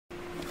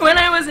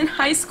was in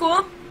high school,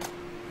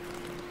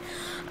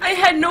 I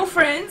had no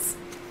friends,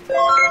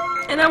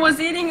 and I was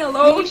eating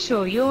alone. Are you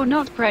sure you're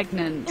not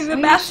pregnant? In the Are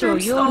you bathroom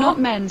sure you're stall. not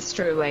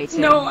menstruating?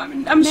 No,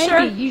 I'm sure.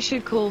 Maybe you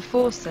should call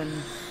Forsen.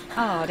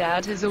 Our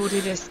dad has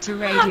ordered us to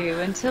raid you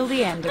until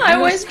the end of I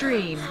your was-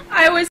 stream.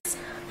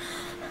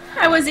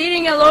 I was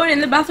eating alone in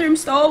the bathroom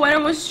stall when I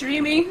was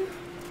streaming.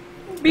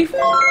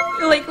 Before,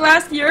 like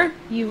last year,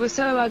 You were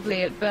so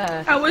ugly at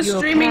birth. I was your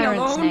streaming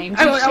parents alone. named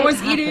you I was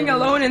shit eating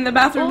happens. alone in the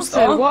bathroom Also,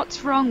 stall. what's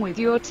wrong with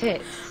your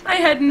tits? I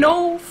had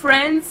no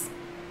friends.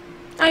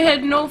 I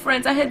had no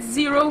friends. I had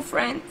 0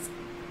 friends.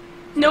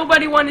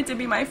 Nobody wanted to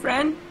be my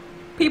friend.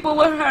 People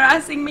were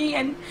harassing me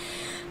and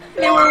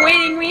they were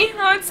waiting me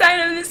outside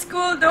of the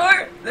school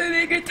door so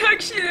they could talk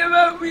shit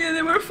about me, and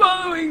they were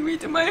following me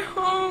to my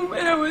home,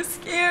 and I was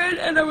scared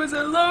and I was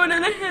alone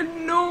and I had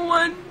no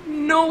one.